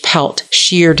 reddish pelt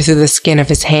sheared through the skin of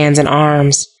his hands and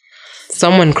arms.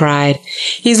 Someone cried,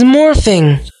 "He's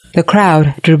morphing!" The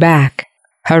crowd drew back.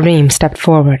 Harim stepped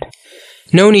forward.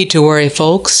 "No need to worry,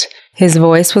 folks." His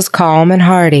voice was calm and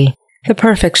hearty, the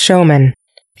perfect showman,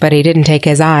 but he didn't take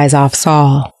his eyes off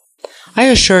Saul. "I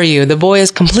assure you, the boy is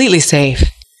completely safe."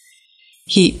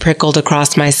 Heat prickled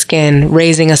across my skin,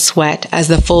 raising a sweat as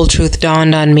the full truth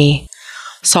dawned on me.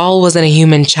 Saul wasn't a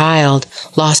human child,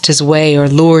 lost his way or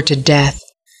lured to death.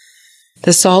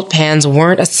 The salt pans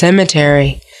weren't a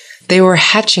cemetery. They were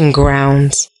hatching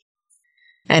grounds.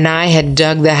 And I had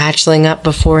dug the hatchling up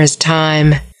before his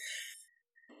time.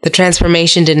 The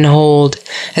transformation didn't hold.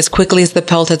 As quickly as the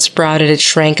pelt had sprouted, it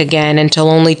shrank again until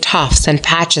only tufts and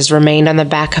patches remained on the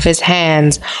back of his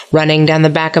hands, running down the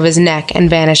back of his neck and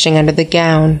vanishing under the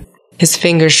gown. His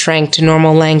fingers shrank to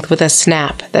normal length with a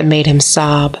snap that made him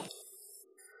sob.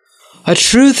 "A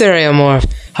true theriomorph!"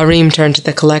 Harim turned to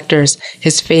the collectors,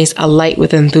 his face alight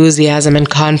with enthusiasm and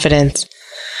confidence.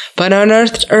 "But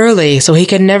unearthed early, so he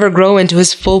can never grow into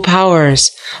his full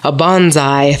powers. A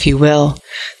bonsai, if you will.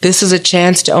 This is a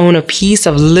chance to own a piece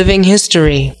of living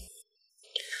history."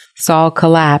 Saul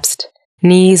collapsed,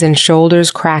 knees and shoulders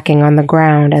cracking on the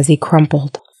ground as he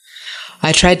crumpled.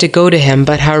 I tried to go to him,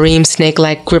 but Harim's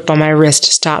snake-like grip on my wrist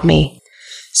stopped me.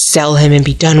 "Sell him and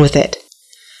be done with it."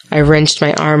 I wrenched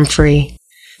my arm free.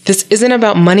 "This isn't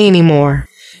about money anymore."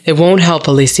 "It won't help,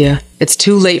 Alicia. It's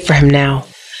too late for him now."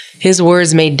 His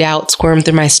words made doubt squirm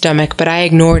through my stomach, but I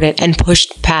ignored it and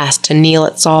pushed past to kneel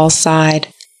at Saul's side.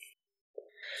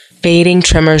 Fading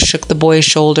tremors shook the boy's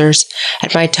shoulders.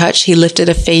 At my touch, he lifted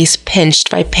a face pinched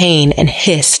by pain and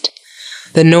hissed.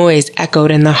 The noise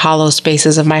echoed in the hollow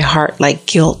spaces of my heart like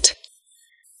guilt.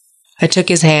 I took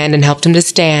his hand and helped him to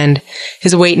stand,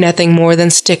 his weight nothing more than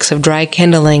sticks of dry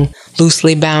kindling,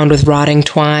 loosely bound with rotting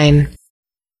twine.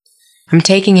 I'm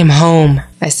taking him home,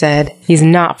 I said. He's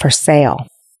not for sale.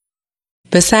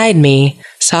 Beside me,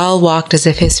 Saul walked as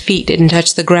if his feet didn't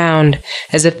touch the ground,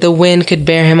 as if the wind could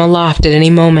bear him aloft at any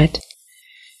moment.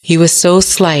 He was so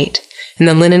slight, and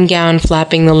the linen gown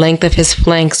flapping the length of his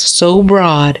flanks so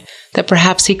broad that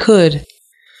perhaps he could.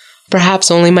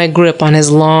 Perhaps only my grip on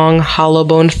his long,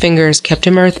 hollow-boned fingers kept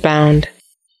him earthbound.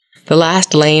 The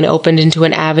last lane opened into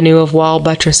an avenue of wall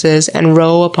buttresses and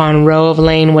row upon row of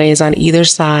laneways on either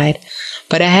side,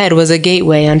 but ahead was a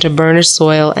gateway onto burnished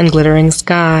soil and glittering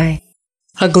sky.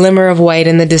 A glimmer of white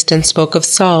in the distance spoke of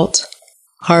salt.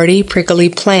 Hardy, prickly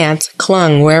plants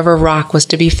clung wherever rock was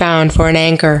to be found for an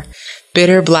anchor,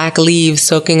 bitter black leaves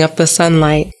soaking up the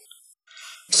sunlight.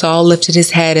 Saul lifted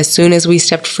his head as soon as we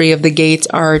stepped free of the gate's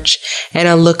arch, and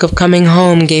a look of coming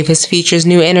home gave his features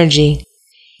new energy.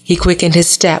 He quickened his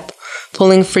step,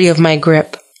 pulling free of my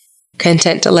grip.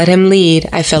 Content to let him lead,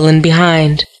 I fell in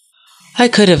behind. I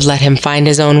could have let him find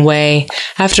his own way.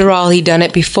 After all, he'd done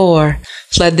it before,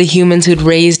 fled the humans who'd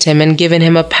raised him and given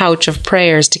him a pouch of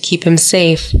prayers to keep him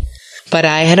safe. But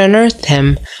I had unearthed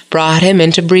him, brought him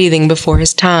into breathing before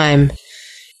his time.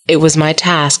 It was my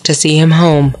task to see him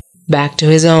home, back to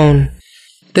his own.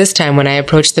 This time when I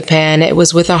approached the pan, it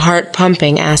was with a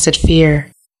heart-pumping acid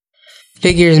fear.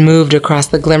 Figures moved across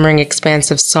the glimmering expanse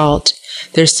of salt,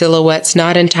 their silhouettes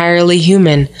not entirely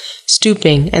human,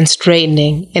 stooping and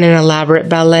straightening in an elaborate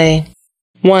ballet.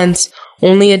 Once,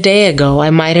 only a day ago,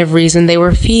 I might have reasoned they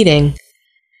were feeding.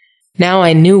 Now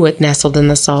I knew what nestled in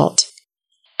the salt.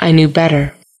 I knew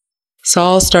better.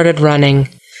 Saul started running.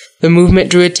 The movement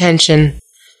drew attention.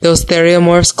 Those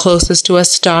theriomorphs closest to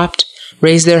us stopped,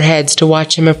 raised their heads to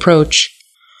watch him approach.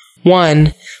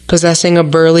 One, possessing a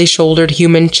burly-shouldered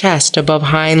human chest above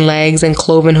hind legs and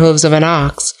cloven hooves of an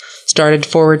ox, started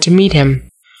forward to meet him.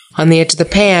 On the edge of the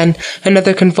pan,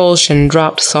 another convulsion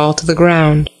dropped Saul to the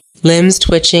ground. Limbs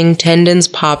twitching, tendons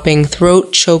popping,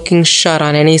 throat choking shut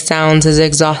on any sounds his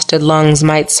exhausted lungs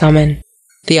might summon.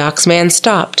 The oxman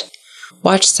stopped,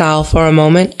 watched Saul for a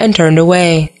moment, and turned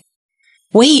away.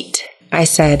 "Wait," I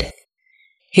said.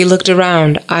 He looked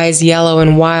around, eyes yellow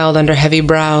and wild under heavy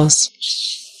brows.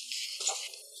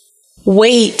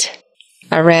 "Wait!"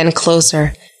 I ran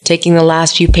closer, taking the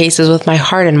last few paces with my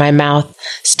heart in my mouth,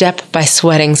 step by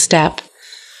sweating step.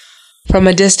 From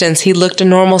a distance, he looked a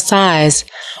normal size.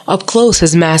 Up close,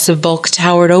 his massive bulk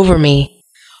towered over me.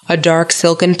 A dark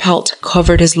silken pelt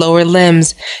covered his lower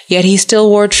limbs, yet he still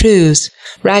wore shoes,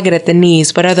 ragged at the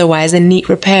knees but otherwise in neat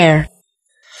repair.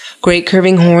 Great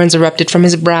curving horns erupted from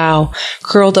his brow,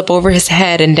 curled up over his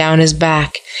head and down his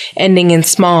back, ending in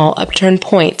small, upturned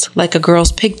points like a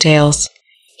girl's pigtails.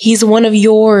 "He's one of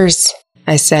yours,"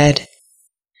 I said.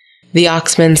 The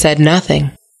oxman said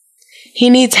nothing. "He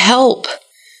needs help."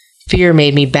 Fear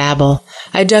made me babble.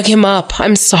 "I dug him up.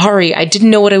 I'm sorry. I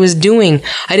didn't know what I was doing.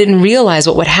 I didn't realize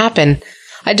what would happen.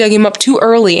 I dug him up too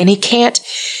early, and he can't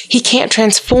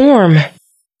transform."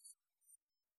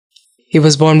 "He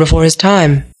was born before his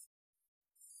time."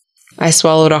 I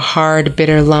swallowed a hard,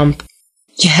 bitter lump.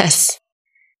 "Yes."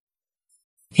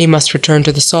 "He must return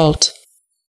to the salt."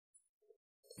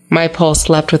 My pulse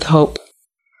leapt with hope.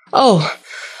 Oh,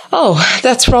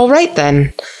 that's all right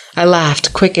then." I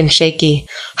laughed, quick and shaky.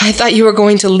 "I thought you were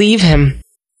going to leave him."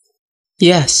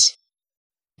 "Yes,"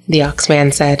 the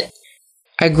oxman said.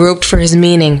 I groped for his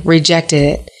meaning, rejected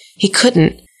it. He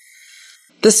couldn't.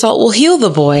 "The salt will heal the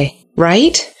boy,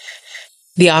 right?"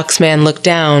 The oxman looked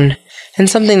down, and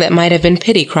something that might have been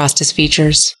pity crossed his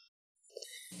features.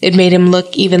 It made him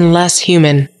look even less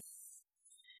human.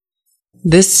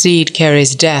 "This seed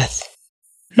carries death,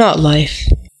 not life.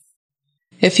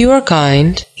 If you are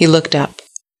kind," he looked up,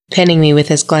 pinning me with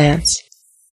his glance,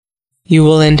 "you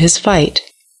will end his fight."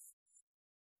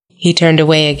 He turned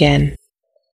away again.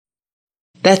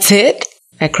 "That's it?"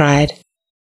 I cried.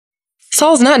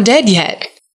 "Saul's not dead yet."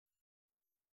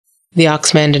 The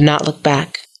oxman did not look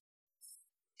back.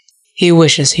 "He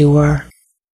wishes he were."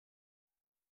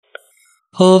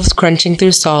 Hooves crunching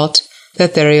through salt, the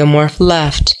theriomorph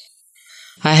left.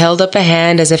 I held up a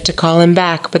hand as if to call him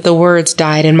back, but the words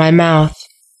died in my mouth.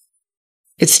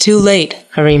 "It's too late,"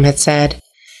 Harim had said,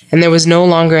 and there was no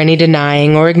longer any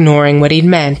denying or ignoring what he'd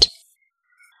meant.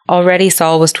 Already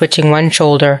Saul was twitching one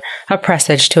shoulder, a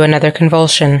presage to another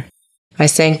convulsion. I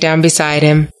sank down beside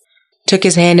him, took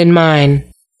his hand in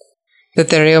mine. The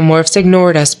theriomorphs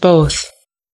ignored us both.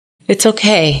 "It's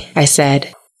okay," I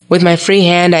said. With my free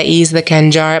hand, I eased the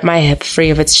khanjar at my hip free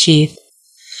of its sheath.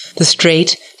 The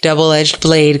straight, double-edged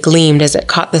blade gleamed as it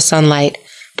caught the sunlight,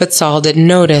 but Saul didn't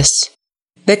notice.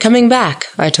 "They're coming back,"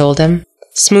 I told him,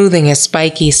 smoothing his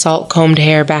spiky, salt-combed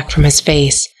hair back from his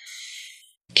face.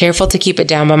 Careful to keep it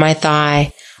down by my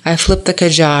thigh, I flipped the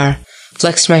kajar,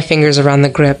 flexed my fingers around the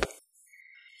grip.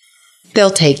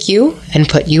 They'll take you and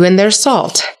put you in their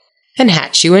salt, and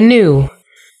hatch you anew.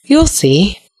 You'll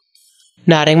see.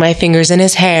 Knotting my fingers in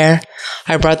his hair,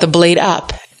 I brought the blade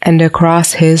up and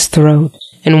across his throat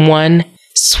in one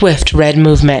swift red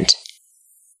movement.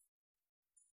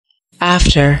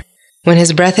 After, when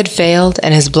his breath had failed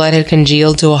and his blood had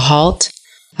congealed to a halt,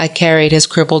 I carried his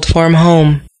crippled form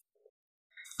home.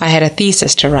 I had a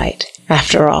thesis to write,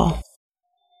 after all.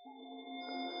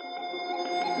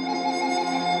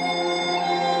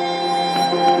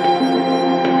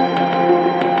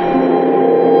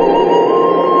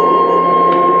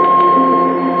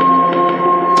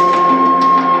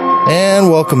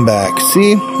 And welcome back.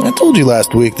 See, I told you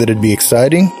last week that it'd be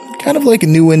exciting. Kind of like a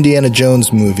new Indiana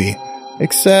Jones movie,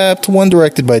 except one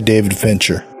directed by David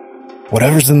Fincher.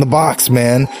 Whatever's in the box,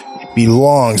 man, it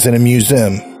belongs in a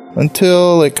museum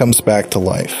until it comes back to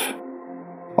life.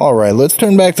 Alright, let's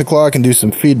turn back the clock and do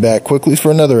some feedback quickly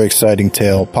for another exciting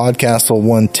tale. PodCastle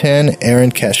 110,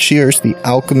 Aaron Cashier's The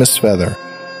Alchemist's Feather.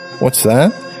 What's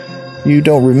that? You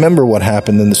don't remember what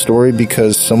happened in the story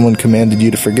because someone commanded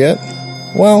you to forget?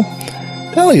 Well,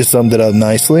 Talia summed it up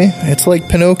nicely. It's like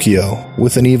Pinocchio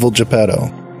with an evil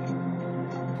Geppetto.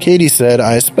 Katie said,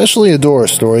 I especially adore a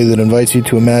story that invites you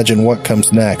to imagine what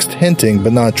comes next, hinting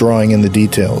but not drawing in the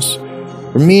details.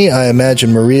 For me, I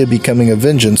imagine Maria becoming a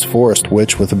vengeance forest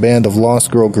witch with a band of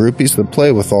lost girl groupies that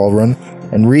play with Allrun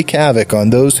and wreak havoc on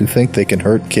those who think they can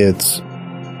hurt kids.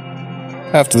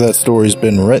 After that story's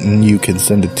been written, you can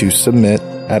send it to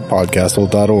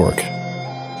submit@podcastle.org.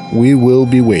 We will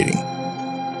be waiting.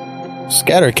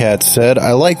 Scattercat said,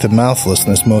 I like the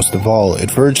mouthlessness most of all.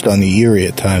 It verged on the eerie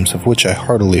at times, of which I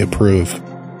heartily approve.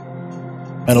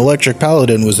 An Electric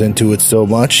Paladin was into it so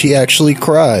much, he actually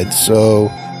cried,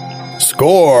 so...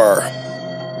 Score!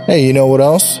 Hey, you know what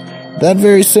else? That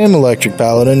very same Electric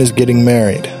Paladin is getting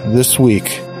married this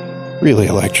week. Really,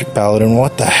 Electric Paladin,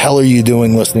 what the hell are you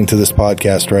doing listening to this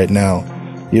podcast right now?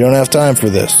 You don't have time for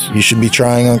this. You should be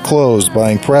trying on clothes,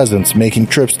 buying presents, making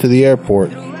trips to the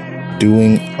airport,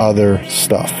 doing other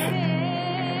stuff.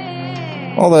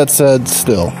 All that said,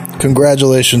 still,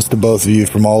 congratulations to both of you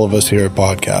from all of us here at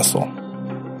PodCastle.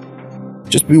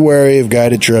 Just be wary of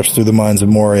guided trips through the mines of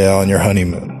Moria on your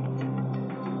honeymoon.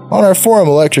 On our forum,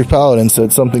 Electric Paladin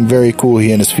said something very cool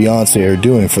he and his fiancée are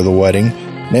doing for the wedding,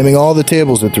 naming all the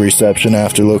tables at the reception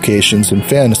after locations in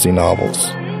fantasy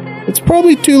novels. It's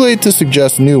probably too late to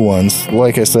suggest new ones,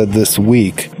 like I said this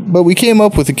week, but we came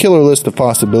up with a killer list of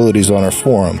possibilities on our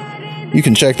forum. You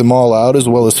can check them all out, as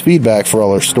well as feedback for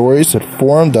all our stories at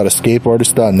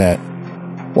forum.escapeartist.net.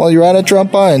 While you're at it, drop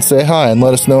by and say hi and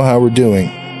let us know how we're doing.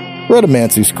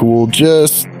 Redomancy's cool,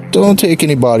 just don't take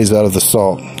any bodies out of the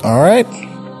salt, alright?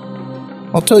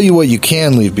 I'll tell you what you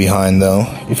can leave behind, though.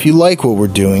 If you like what we're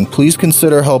doing, please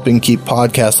consider helping keep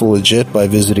PodCastle legit by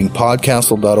visiting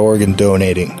podcastle.org and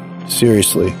donating.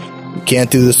 Seriously, we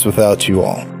can't do this without you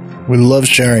all. We love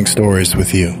sharing stories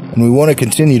with you, and we want to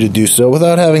continue to do so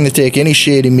without having to take any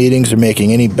shady meetings or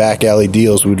making any back alley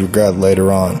deals we'd regret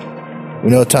later on. We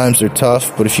know times are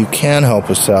tough, but if you can help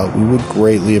us out, we would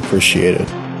greatly appreciate it.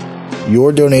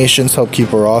 Your donations help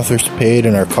keep our authors paid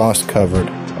and our costs covered.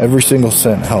 Every single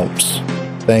cent helps.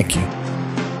 Thank you.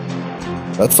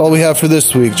 That's all we have for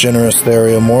this week, generous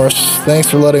Theria Morris. Thanks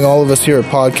for letting all of us here at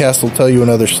PodCastle tell you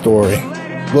another story.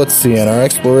 Let's see, in our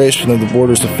exploration of the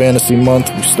borders of Fantasy Month,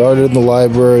 we started in the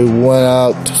library, went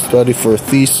out to study for a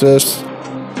thesis.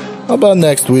 How about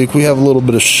next week we have a little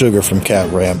bit of sugar from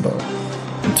Cat Rambo?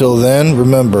 Until then,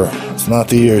 remember, it's not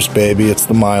the years, baby, it's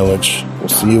the mileage. We'll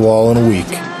see you all in a week.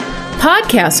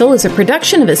 PodCastle is a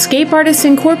production of Escape Artists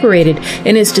Incorporated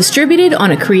and is distributed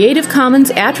on a Creative Commons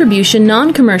Attribution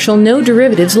Non-Commercial No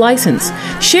Derivatives license.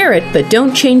 Share it, but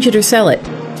don't change it or sell it.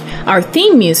 Our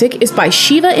theme music is by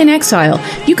Shiva in Exile.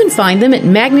 You can find them at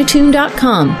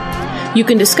magnatune.com. You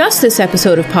can discuss this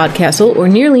episode of PodCastle or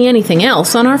nearly anything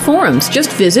else on our forums. Just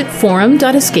visit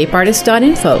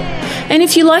forum.escapeartist.info. And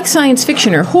if you like science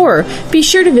fiction or horror, be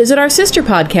sure to visit our sister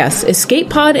podcasts, Escape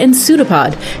Pod and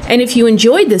Pseudopod. And if you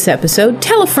enjoyed this episode,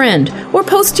 tell a friend, or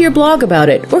post to your blog about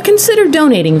it, or consider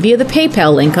donating via the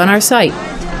PayPal link on our site.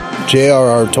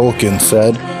 J.R.R. Tolkien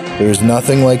said, "There is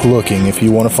nothing like looking if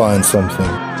you want to find something.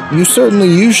 You certainly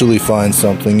usually find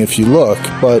something if you look,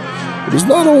 but it is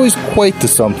not always quite the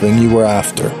something you were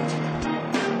after."